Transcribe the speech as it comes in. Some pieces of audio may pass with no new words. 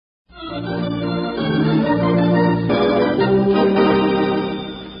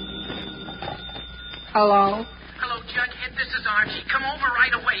Hello? Hello, Jughead. This is Archie. Come over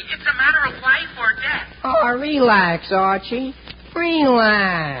right away. It's a matter of life or death. Oh, relax, Archie.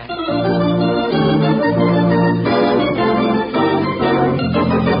 Relax.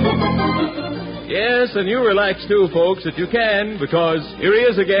 Yes, and you relax too, folks, if you can, because here he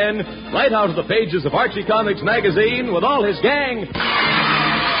is again, right out of the pages of Archie Comics magazine with all his gang.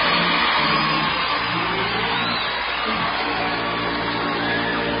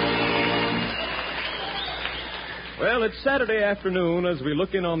 Well, it's Saturday afternoon as we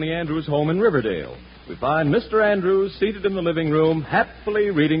look in on the Andrews home in Riverdale. We find Mr. Andrews seated in the living room, happily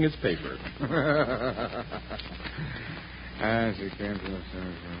reading his paper. As he came to us,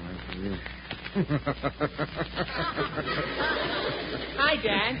 Hi,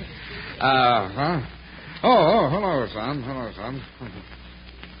 Dad. Oh, hello, son. Hello, son.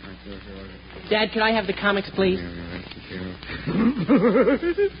 Dad, can I have the comics, please?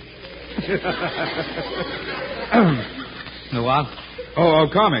 The what? Oh,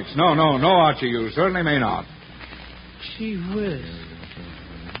 comics. No, Archie, you certainly may not. Gee whiz.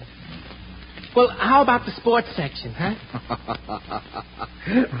 Well, how about the sports section, huh?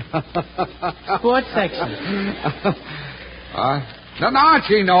 Sports section. No,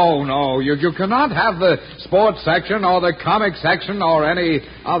 Archie, no. You cannot have the sports section or the comic section or any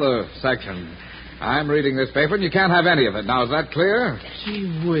other section. I'm reading this paper, and you can't have any of it. Now, is that clear? Gee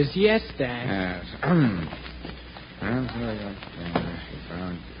whiz, yes, Dad. Yes.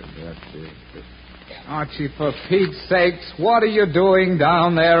 Archie, for Pete's sakes, what are you doing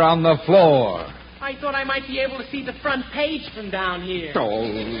down there on the floor? I thought I might be able to see the front page from down here. Oh,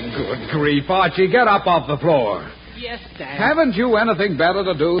 good grief, Archie, get up off the floor. Yes, Dad. Haven't you anything better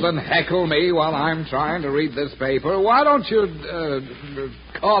to do than heckle me while I'm trying to read this paper? Why don't you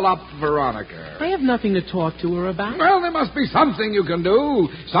call up Veronica? I have nothing to talk to her about. Well, there must be something you can do.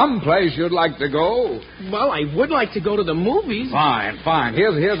 Some place you'd like to go. Well, I would like to go to the movies. Fine.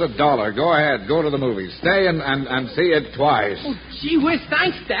 Here's $1. Go ahead. Go to the movies. Stay and see it twice. Oh, gee whiz,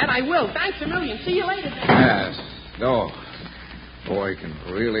 thanks, Dad. I will. Thanks a million. See you later, Dad. Yes. Oh, boy, can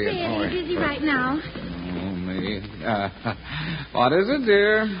really annoy. Are you busy right now? Oh, me. What is it,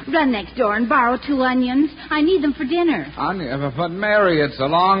 dear? Run next door and borrow 2 onions. I need them for dinner. But, Mary, it's a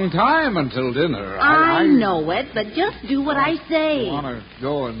long time until dinner. I know it, but just do what I say. I want to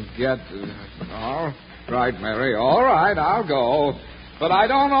go and get... all right, Mary. All right, I'll go. But I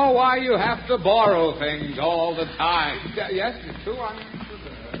don't know why you have to borrow things all the time. Yes, 2 onions for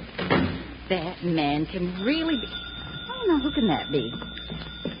dinner. That man can really be... Oh, now, who can that be?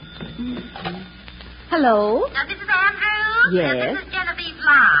 Hello? Mrs. Andrews? Yes? This is Genevieve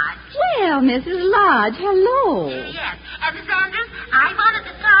Lodge. Well, Mrs. Lodge, hello. Yes. Mrs. Andrews, I wanted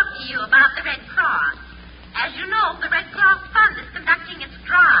to talk to you about the Red Cross. As you know, the Red Cross Fund is conducting its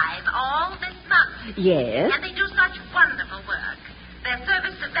drive all this month. Yes? And they do such wonderful work. Their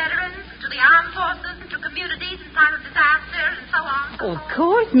service to veterans, to the armed forces, and to communities in time of disaster, and so on. Oh, of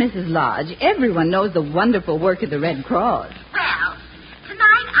course, Mrs. Lodge. Everyone knows the wonderful work of the Red Cross. Well,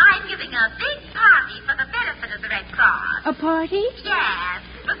 tonight I'm giving a big party for the benefit of the Red Cross. A party? Yes,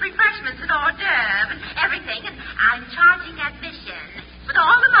 with refreshments and hors d'oeuvres and everything, and I'm charging admission with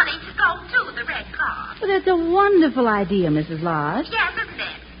all the money to go to the Red Cross. Well, that's a wonderful idea, Mrs. Lodge. Yes, isn't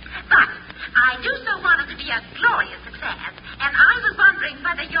it? But I do so want it to be a glorious success, and I was wondering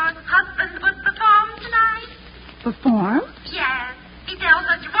whether your husband would perform tonight. Perform? Yes, he tells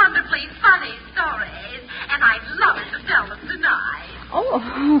such wonderfully funny stories, and I'd love to tell them tonight.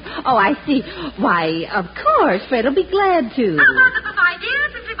 Oh, I see. Why, of course, Fred will be glad to. How wonderful, my dear.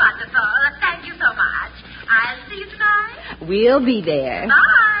 Simply wonderful. Thank you so much. I'll see you tonight. We'll be there.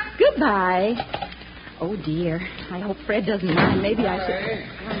 Bye. Goodbye. Oh, dear. I hope Fred doesn't mind. Maybe I should... Hey,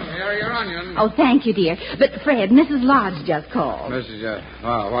 here are your onions. Oh, thank you, dear. But, Fred, Mrs. Lodge just called.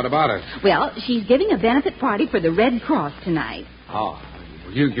 What about it? Well, she's giving a benefit party for the Red Cross tonight. Oh,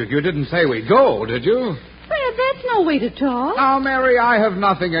 you didn't say we'd go, did you? Fred, that's no way to talk. Now, Mary, I have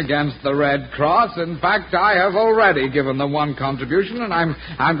nothing against the Red Cross. In fact, I have already given them one contribution, and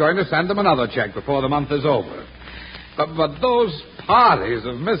I'm going to send them another check before the month is over. But those parties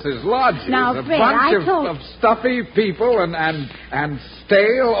of Mrs. Lodge's, now, a Fred, bunch of stuffy people and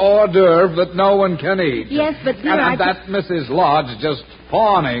stale hors d'oeuvre that no one can eat. Yes, but dear, and that Mrs. Lodge just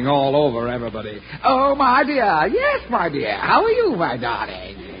fawning all over everybody. Oh, my dear. Yes, my dear. How are you, my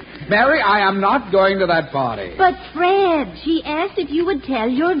darling? Mary, I am not going to that party. But, Fred, she asked if you would tell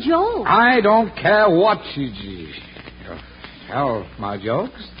your joke. I don't care what she... Tell my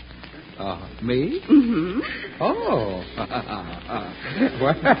jokes? Me? Mm-hmm. Oh.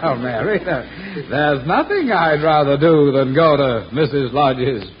 Well, Mary, there's nothing I'd rather do than go to Mrs.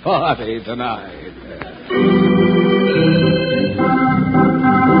 Lodge's party tonight.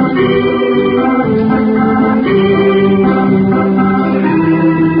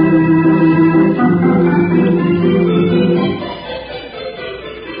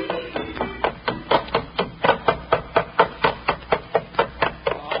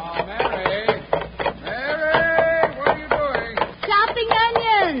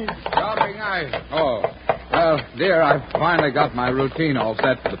 Dear, I've finally got my routine all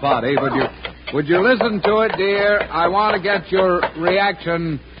set for the party. Would you listen to it, dear? I want to get your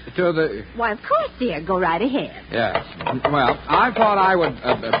reaction to the... Why, of course, dear. Go right ahead. Yes. Well, I thought I would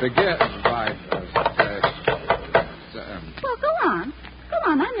begin by... Well, go on. Go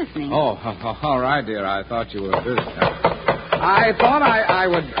on, I'm listening. Oh, all right, dear. I thought you were busy. I thought I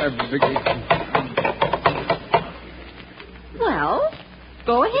would begin... Well...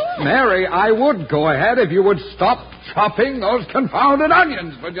 Go ahead. Mary, I would go ahead if you would stop chopping those confounded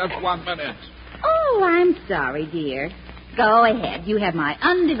onions for just 1 minute. Oh, I'm sorry, dear. Go ahead. You have my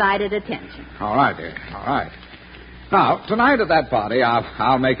undivided attention. All right, dear. All right. Now, tonight at that party,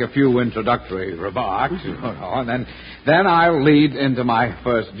 I'll make a few introductory remarks, you know, and then I'll lead into my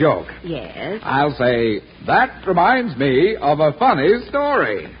first joke. Yes. I'll say, that reminds me of a funny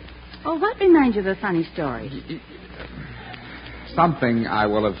story. Oh, what reminds you of a funny story? Something I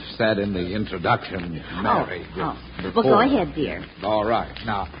will have said in the introduction, Mary. Well, go ahead, dear. All right.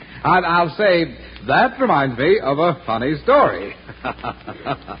 Now, I'll say, that reminds me of a funny story.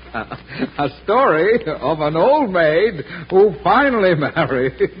 A story of an old maid who finally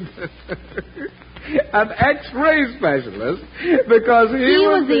married an X-ray specialist because he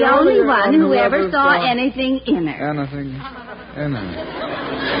was the only one who ever saw anything in her. Anything in her.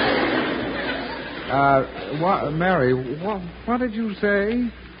 Mary, what did you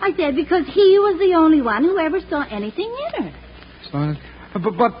say? I said because he was the only one who ever saw anything in her.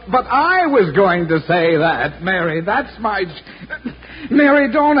 But I was going to say that, Mary. That's my... Mary,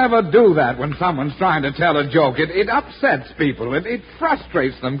 don't ever do that when someone's trying to tell a joke. It upsets people. It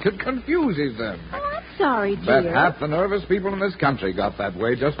frustrates them, confuses them. Oh, I'm sorry, dear. But half the nervous people in this country got that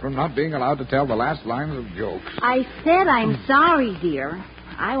way just from not being allowed to tell the last lines of jokes. I said I'm sorry, dear.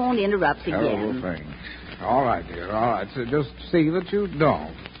 I won't interrupt again. Terrible thing. All right, dear, all right. So just see that you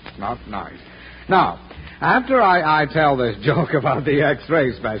don't. It's not nice. Now, after I tell this joke about the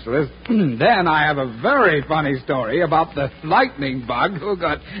X-ray specialist, then I have a very funny story about the lightning bug who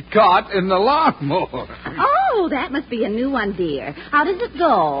got caught in the lawnmower. Oh, that must be a new one, dear. How does it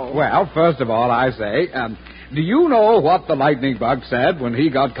go? Well, first of all, I say, do you know what the lightning bug said when he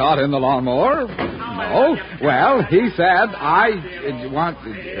got caught in the lawnmower? No? Well, he said,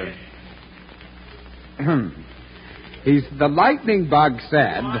 the lightning bug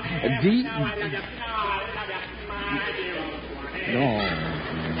said, No.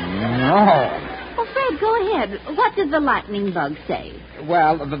 Oh, Fred, go ahead. What did the lightning bug say?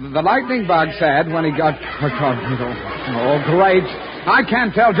 Well, the lightning bug said when he got... Oh, great. I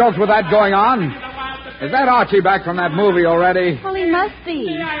can't tell jokes with that going on. Is that Archie back from that movie already? Well, he must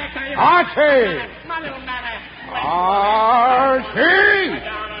be. Archie! Archie!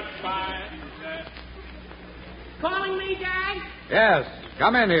 Calling me, Dad? Yes,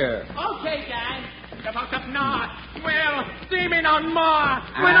 come in here. Okay, Dad. Well, see me no more.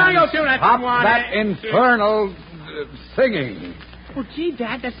 When are you doing that? Stop that infernal singing. Well, gee,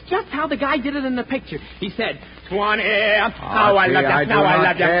 Dad, that's just how the guy did it in the picture. He said, "20, how I love you, I do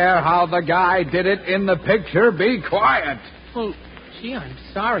not care how the guy did it in the picture. Be quiet." Well, gee, I'm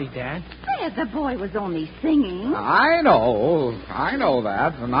sorry, Dad. Fred, the boy was only singing. I know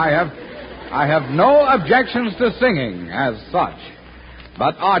that, and I have no objections to singing as such.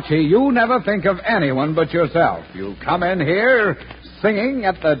 But, Archie, you never think of anyone but yourself. You come in here singing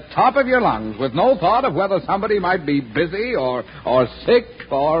at the top of your lungs with no thought of whether somebody might be busy or sick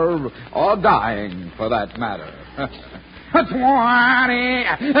or dying, for that matter. 20.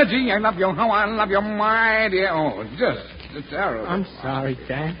 Gee, I love you, how I love you, my dear. Oh, just terrible. I'm sorry,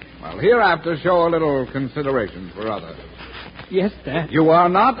 Dad. Well, hereafter, show a little consideration for others. Yes, Dad. You are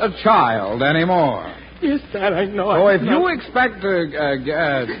not a child anymore. Yes, Dad, I know. So if you expect to...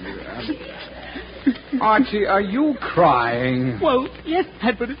 Archie, are you crying? Well, yes,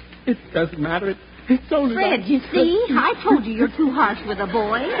 Dad, but it doesn't matter. It's only... Fred, you see? I told you you're too harsh with a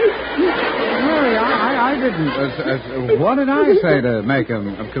boy. Mary, I didn't... what did I say to make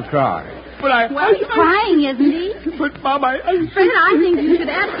him cry? Well, he's crying, isn't he? But, Mom, Fred, I think you should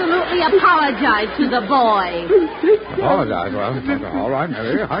absolutely apologize to the boy. Apologize? Well, all right,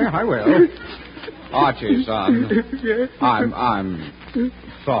 Mary. I will. Archie, son, I'm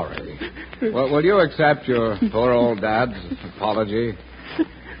sorry. Well, will you accept your poor old dad's apology?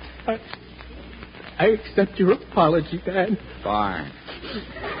 I accept your apology, Dad. Fine.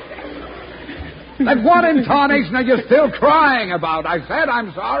 Then what in tarnation are you still crying about? I said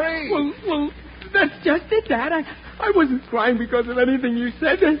I'm sorry. Well, that's just it, Dad. I wasn't crying because of anything you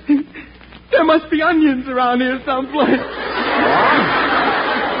said. There must be onions around here someplace.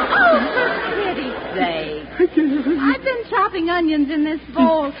 Oh, for pity's sake. I've been chopping onions in this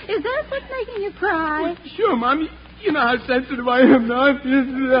bowl. Is that what's making you cry? Well, sure, Mom. You know how sensitive I am now.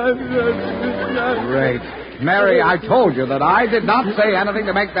 Great. Mary, I told you that I did not say anything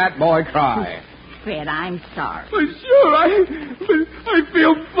to make that boy cry. Fred, I'm sorry. Well, sure, I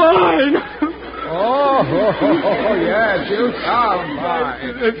feel fine. Oh, yes, you sound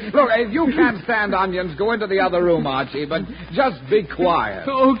fine. Look, if you can't stand onions, go into the other room, Archie, but just be quiet.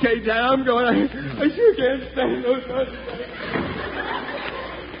 Okay, Dad, I'm going. I sure can't stand those onions.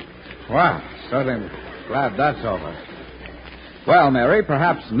 Well, certainly glad that's over. Well, Mary,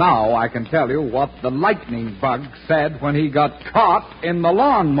 perhaps now I can tell you what the lightning bug said when he got caught in the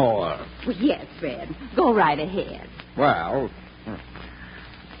lawnmower. Well, yes, Fred. Go right ahead. Well,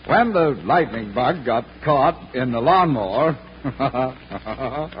 when the lightning bug got caught in the lawnmower,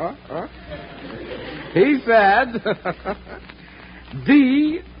 he said,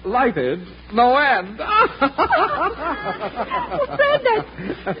 delighted, no end. Fred,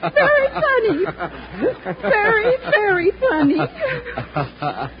 that's very funny. Very, very funny.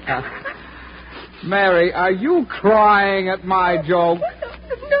 Mary, are you crying at my joke?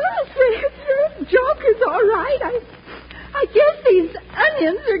 No, Fred, your joke is all right. I guess these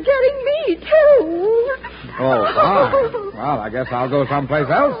onions are getting me, too. Oh, fine. Well, I guess I'll go someplace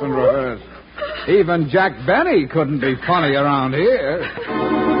else and rehearse. Even Jack Benny couldn't be funny around here.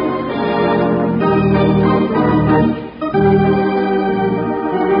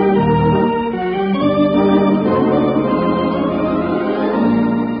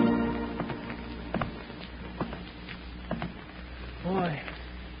 Boy,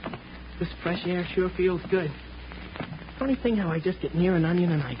 this fresh air sure feels good. Funny thing how I just get near an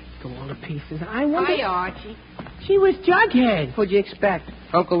onion and I go all to pieces. I wonder... Hi, Archie. She was Jughead. What'd you expect?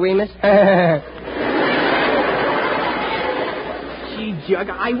 Uncle Remus? Gee, Jug,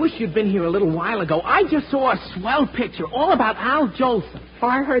 I wish you'd been here a little while ago. I just saw a swell picture all about Al Jolson. Oh,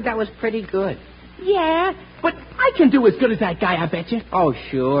 I heard that was pretty good. Yeah, but I can do as good as that guy, I bet you. Oh,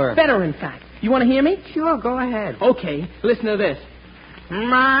 sure. Better, in fact. You want to hear me? Sure, go ahead. Okay, listen to this.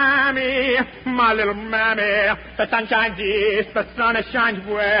 Mommy, my little mommy, the sun shines east, the sun shines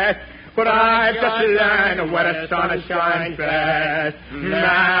west, but I've just learned where the sun shines best.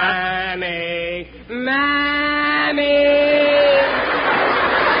 Mommy, mommy.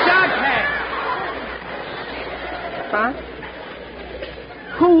 Jughead. Huh?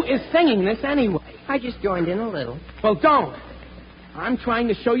 Who is singing this anyway? I just joined in a little. Well, don't. I'm trying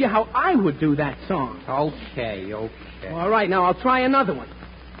to show you how I would do that song. Okay. All right, now I'll try another one.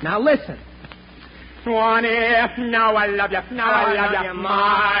 Now listen. Swanee, now I love you,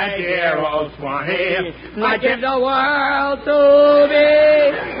 my dear old Swanee. I give the world to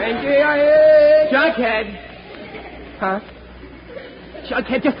thee. Jughead. Huh?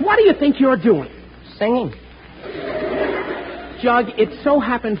 Jughead, just what do you think you're doing? Singing. Jug, it so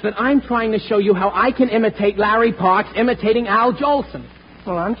happens that I'm trying to show you how I can imitate Larry Parks imitating Al Jolson.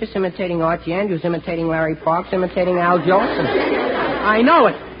 Well, I'm just imitating Archie Andrews, imitating Larry Parks, imitating Al Jolson. I know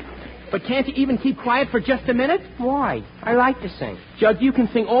it. But can't you even keep quiet for just a minute? Why? I like to sing. Jug, you can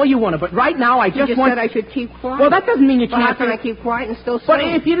sing all you want to, but right now I just want... said I should keep quiet. Well, that doesn't mean you Well, can't... how can I keep quiet and still sing? But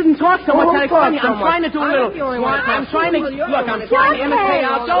if you didn't talk so much, Who I'd explain talks you. so I'm trying to do a little... I'm trying to... Look, I'm trying to imitate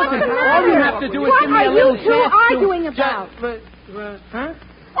Al Jolson. All you have to do is give me a little chance to... What are you two arguing about? Huh?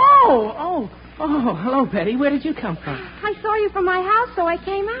 Oh, hello, Betty. Where did you come from? I saw you from my house, so I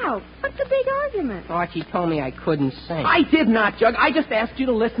came out. What's the big argument? Archie told me I couldn't sing. I did not, Jug. I just asked you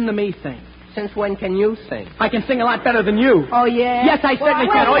to listen to me sing. Since when can you sing? I can sing a lot better than you. Oh, yeah? Yes, I certainly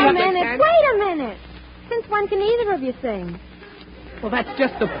can. Wait a minute. Since when can either of you sing? Well, that's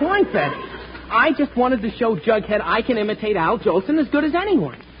just the point, Betty. I just wanted to show Jughead I can imitate Al Jolson as good as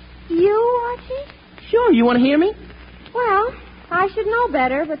anyone. You, Archie? Sure. You want to hear me? Well, I should know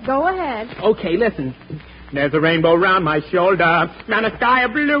better, but go ahead. Okay, listen. There's a rainbow round my shoulder, and a sky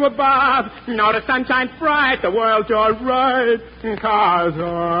of blue above. Now the sun shines bright, the world's all right, 'cause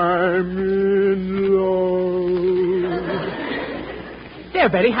I'm in love. There,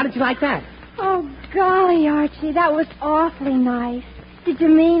 Betty, how did you like that? Oh, golly, Archie, that was awfully nice. Did you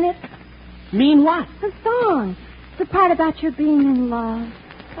mean it? Mean what? The song. The part about your being in love.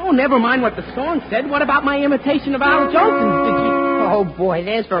 Oh, never mind what the song said. What about my imitation of Al Jolson? Did you... Oh, boy,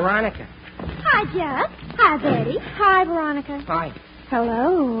 there's Veronica. Hi, Jeff. Hi, Betty. Hi, Veronica. Hi.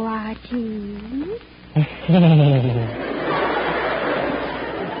 Hello, Archie.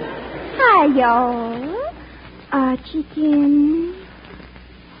 Hi, y'all. Archie-kin.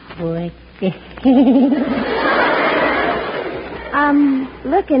 I'm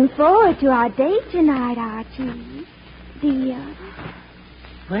looking forward to our date tonight, Archie.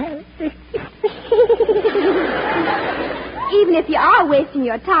 Well... Even if you are wasting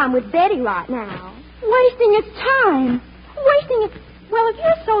your time with Betty right now. Wasting its time. Wasting its... Well, if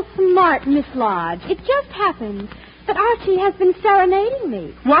you're so smart, Miss Lodge, it just happened that Archie has been serenading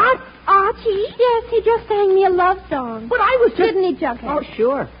me. What? Archie? Yes, he just sang me a love song. But I was just... Didn't he, Jughead? Oh,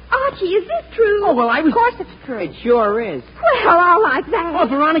 sure. Archie, is this true? Oh, well, I was... Of course it's true. It sure is. Well, I like that. Oh,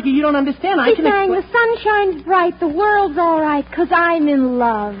 Veronica, you don't understand. I He can sang, the sun shines bright, the world's all right, 'cause I'm in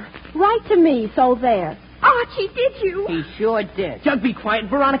love. Right to me, so there. Archie, did you? He sure did. Just be quiet,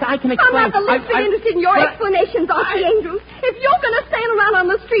 Veronica. I can I'm explain. not the least bit interested in your explanations, Archie Andrews. If you're going to stand around on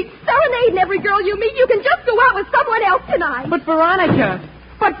the street serenading every girl you meet, you can just go out with someone else tonight. But Veronica.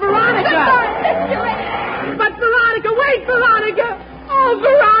 But Veronica. But Veronica. Wait, Veronica. Oh,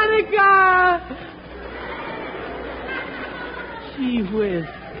 Veronica. Gee whiz.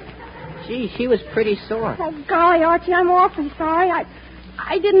 Gee, she was pretty sore. Oh, golly, Archie, I'm awfully sorry.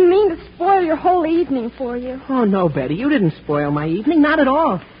 I didn't mean to spoil your whole evening for you. Oh, no, Betty. You didn't spoil my evening. Not at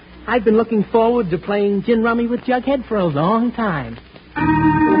all. I've been looking forward to playing gin rummy with Jughead for a long time.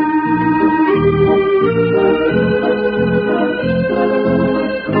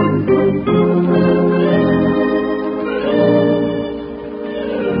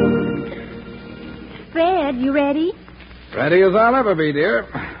 Fred, you ready? Ready as I'll ever be, dear.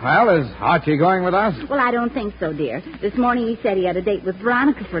 Well, is Archie going with us? Well, I don't think so, dear. This morning he said he had a date with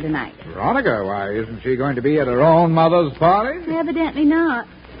Veronica for tonight. Veronica? Why, isn't she going to be at her own mother's party? Evidently not.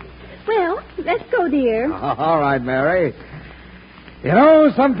 Well, let's go, dear. All right, Mary. You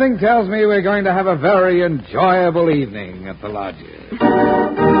know, something tells me we're going to have a very enjoyable evening at the lodges.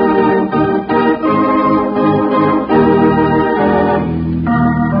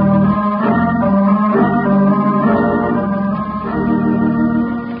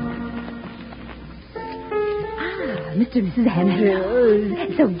 Mr. and Mrs.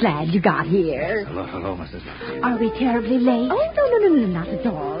 Andrews, so glad you got here. Hello, Mrs. Lodge. Are we terribly late? Oh, no, not at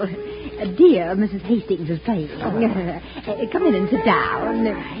all. Dear Mrs. Hastings is playing. Come in and sit down.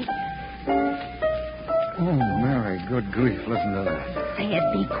 Oh, Mary, good grief, listen to that. Fred,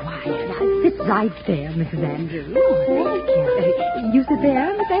 be quiet. Now, sit right there, Mrs. Andrews. Oh, thank you. You sit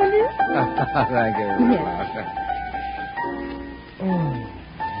there, Miss Andrews? Thank you. Yes.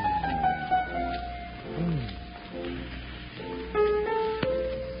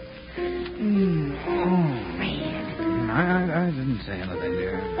 I didn't say anything,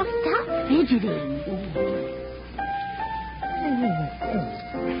 dear. Well, stop fidgeting.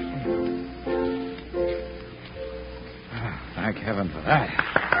 Thank heaven for that.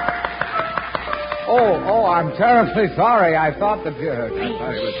 Oh, I'm terribly sorry. I thought that you...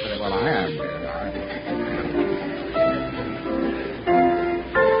 Well, I am, dear.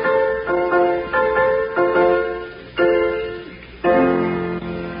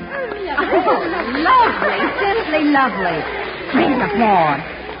 Simply lovely. Friend, applaud.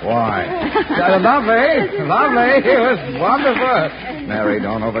 Why? Lovely. It was wonderful. Mary,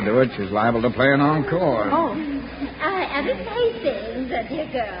 don't overdo it. She's liable to play an encore. Oh. Miss Hastings, dear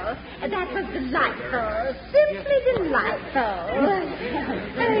girl, that was delightful. Simply delightful.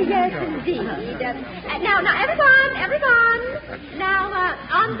 Yes, indeed. Now, everyone. Now,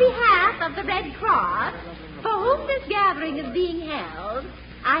 on behalf of the Red Cross, for whom this gathering is being held,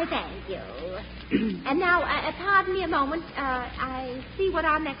 I thank you. And now, pardon me a moment. I see what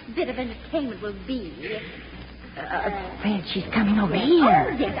our next bit of entertainment will be. Fred, she's coming over here. Oh,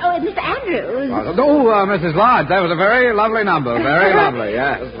 yes. Oh, and Mr. Andrews. Mrs. Lodge, that was a very lovely number. Very lovely,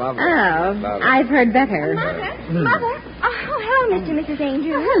 yes, lovely. Oh, lovely. I've heard better. Mother. Oh, hello, Mr. and Mrs.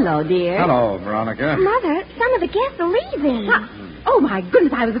 Andrews. Hello, dear. Hello, Veronica. Mother, some of the guests are leaving. Oh, my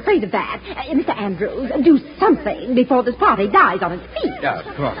goodness, I was afraid of that. Mr. Andrews, do something before this party dies on its feet. Yes,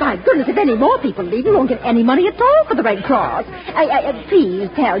 of course. My goodness, if any more people leave, we won't get any money at all for the Red Cross. Please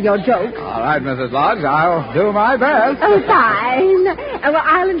tell your joke. All right, Mrs. Lodge, I'll do my best. Oh, fine. Well,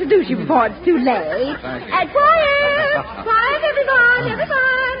 I'll introduce you before it's too late. Quiet, everyone,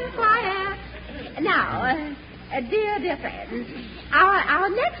 quiet. Now, Dear friends, our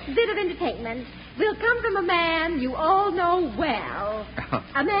next bit of entertainment will come from a man you all know well.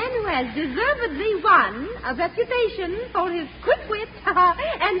 A man who has deservedly won a reputation for his quick wit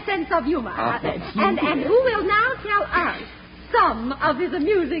and sense of humor. And who will now tell us some of his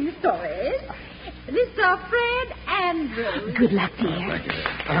amusing stories. Mr. Fred Andrews. Good luck, dear.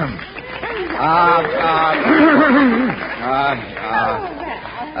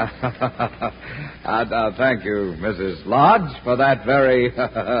 Thank you, Mrs. Lodge, for that very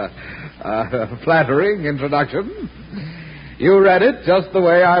flattering introduction. You read it just the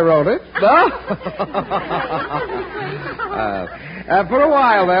way I wrote it. For a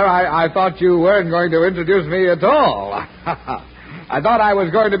while there, I thought you weren't going to introduce me at all. I thought I was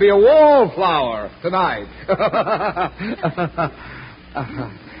going to be a wallflower tonight.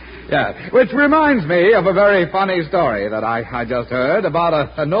 Yeah, which reminds me of a very funny story that I just heard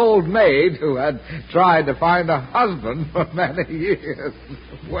about an old maid who had tried to find a husband for many years.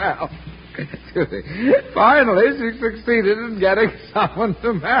 Well, finally she succeeded in getting someone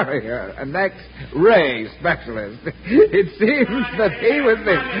to marry her, an X-ray specialist. It seems that he was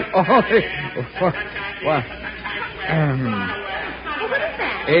the only...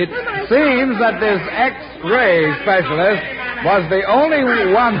 It seems that this X-ray specialist was the only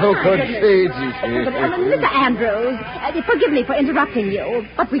one who could see... Mr. Andrews, forgive me for interrupting you,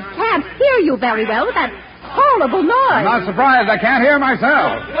 but we can't hear you very well with that horrible noise. I'm not surprised. I can't hear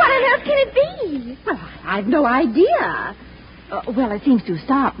myself. What on earth can it be? Well, I've no idea. Well, it seems to have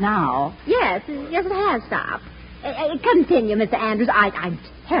stopped now. Yes, it has stopped. Continue, Mr. Andrews. I'm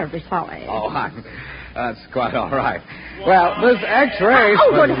terribly sorry. Oh, that's quite all right. Well, this X-ray...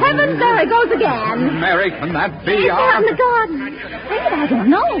 Oh, good heavens, there it goes again. Mary, can that be... It's out in the garden. I don't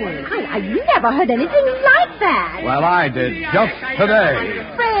know. I never heard anything like that. Well, I did, just today.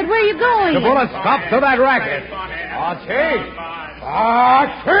 Fred, where are you going? To put a stop to that racket. Archie!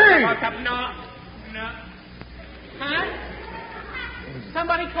 Archie! No. Huh?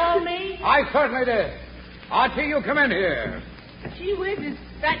 Somebody called me? I certainly did. Archie, you come in here. Gee whiz, is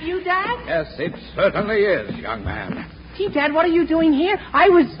that you, Dad? Yes, it certainly is, young man. Gee, Dad, what are you doing here? I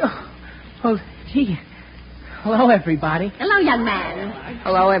was... Oh, gee. Hello, everybody. Hello, young man.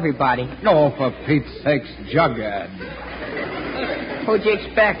 Hello, everybody. Oh, for Pete's sakes, Jughead. Who'd you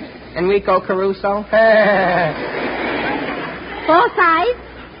expect? Enrico Caruso?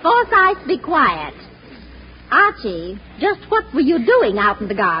 Forsyth, be quiet. Archie, just what were you doing out in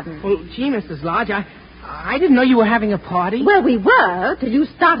the garden? Well, gee, Mrs. Lodge, I didn't know you were having a party. Well, we were, till you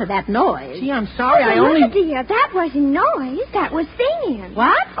started that noise. Gee, I'm sorry, I Mother, only... dear, that wasn't noise. That was singing.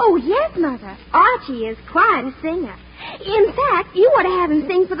 What? Oh, yes, Mother. Archie is quite a singer. In fact, you ought to have him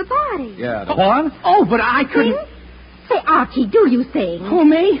sing for the party. Yeah, the what? Oh, but I couldn't... Sing? Say, Archie, do you sing? Who,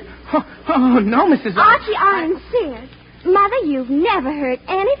 me? Oh, no, Mrs. Lodge. Archie, I insist. Mother, you've never heard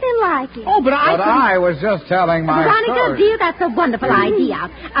anything like it. Oh, but I was just telling my Veronica, story. dear, that's a wonderful idea.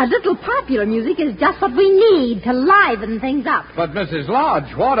 A little popular music is just what we need to liven things up. But, Mrs.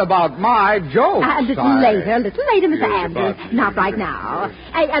 Lodge, what about my jokes? A little later, Mr. Andrews. Not right now.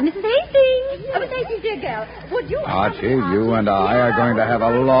 Mrs. Hastings. Mrs. Hastings, dear girl, would you... Archie, you and I are going to have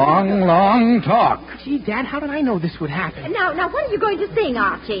a long, long talk. Gee, Dad, how did I know this would happen? Now, what are you going to sing,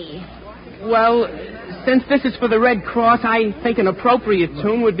 Archie? Well, since this is for the Red Cross, I think an appropriate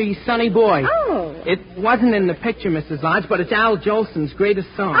tune would be Sonny Boy. Oh. It wasn't in the picture, Mrs. Lodge, but it's Al Jolson's greatest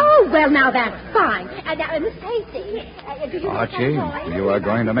song. Oh, well, now that's fine. Now, Miss Hastings, do you... Archie, you are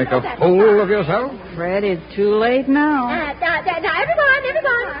going to make a fool of yourself? Fred, it's too late now. Now,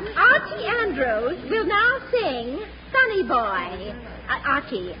 everyone. Archie Andrews will now sing Sonny Boy.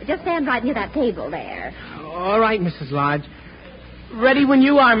 Archie, just stand right near that table there. All right, Mrs. Lodge. Ready when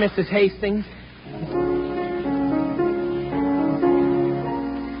you are, Mrs. Hastings.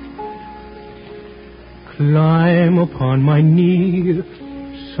 Climb upon my knee,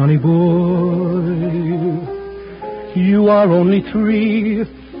 sonny boy. You are only 3,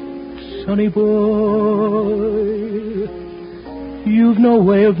 sonny boy. You've no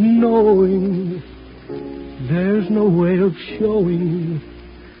way of knowing, there's no way of showing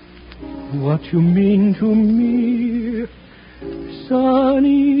what you mean to me,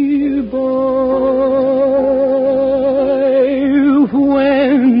 sonny boy.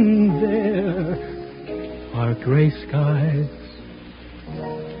 When there are gray skies,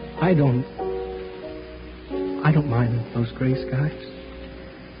 I don't mind those gray skies.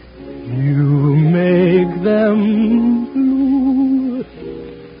 You make them blue,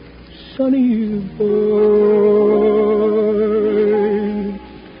 sunny boy.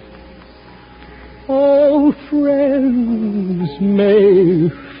 All friends may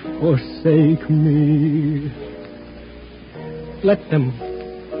forsake me, Let them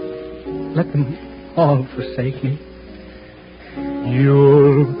all forsake me.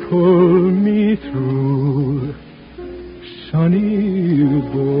 You'll pull me through, sonny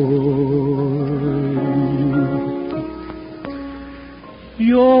boy.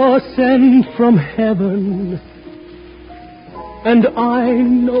 You're sent from heaven, and I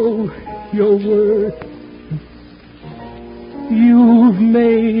know your worth. You've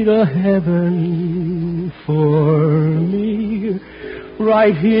made a heaven for me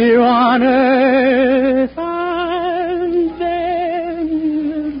right here on earth, and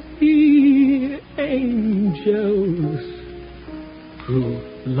then the angels grew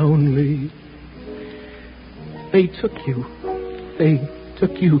lonely. They took you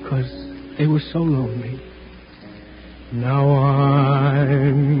because they were so lonely. Now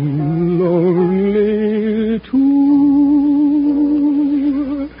I'm lonely too.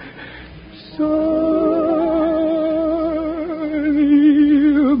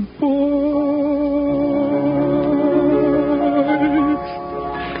 Sonny boy.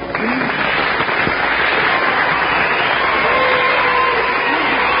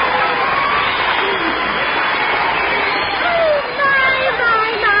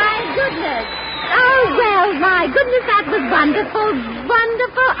 My goodness, that was wonderful,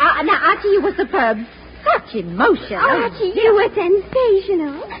 wonderful. Now, Archie, you were superb. Such emotion. Archie, you were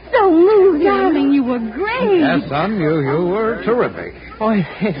sensational. So moving. Darling, you were great. Yes, son, you were terrific. Oh,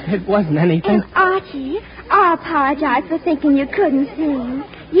 it wasn't anything. And Archie, I apologize for thinking you couldn't sing.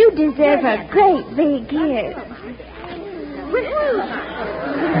 You deserve a great big gift.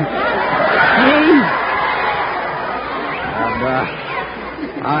 And,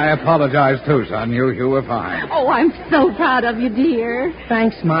 I apologize, too, son. You were fine. Oh, I'm so proud of you, dear.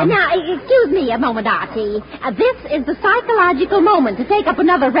 Thanks, Mom. Now, excuse me a moment, Archie. This is the psychological moment to take up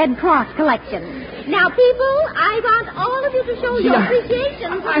another Red Cross collection. Now, people, I want all of you to show your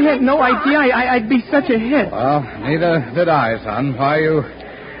appreciation. I had no idea I'd be such a hit. Well, neither did I, son. Why,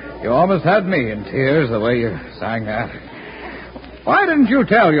 you almost had me in tears the way you sang that. Why didn't you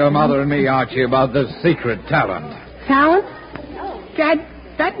tell your mother and me, Archie, about this secret talent? Talent? Dad,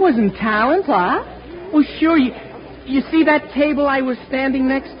 that wasn't talent. What? Well, sure, you see that table I was standing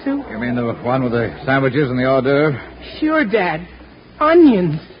next to? You mean the one with the sandwiches and the hors d'oeuvre? Sure, Dad.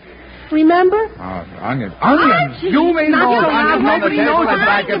 Onions. Remember? Oh, onions. Onions? Archie, You mean not those so loud. onions on the Nobody table knows and I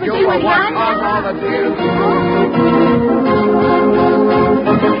back give at it you to for you, what Dad. caused all the tears?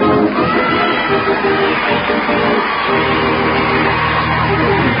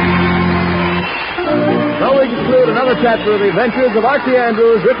 So we conclude another chapter of the adventures of Archie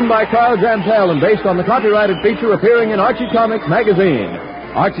Andrews, written by Carl Jantel and based on the copyrighted feature appearing in Archie Comics magazine.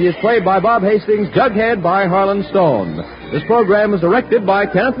 Archie is played by Bob Hastings, Jughead by Harlan Stone. This program is directed by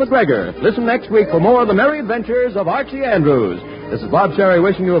Kenneth McGregor. Listen next week for more of the merry adventures of Archie Andrews. This is Bob Cherry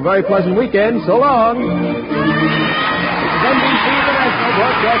wishing you a very pleasant weekend. So long. This is NBC, the National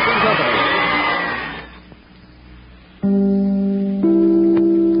Broadcasting Company.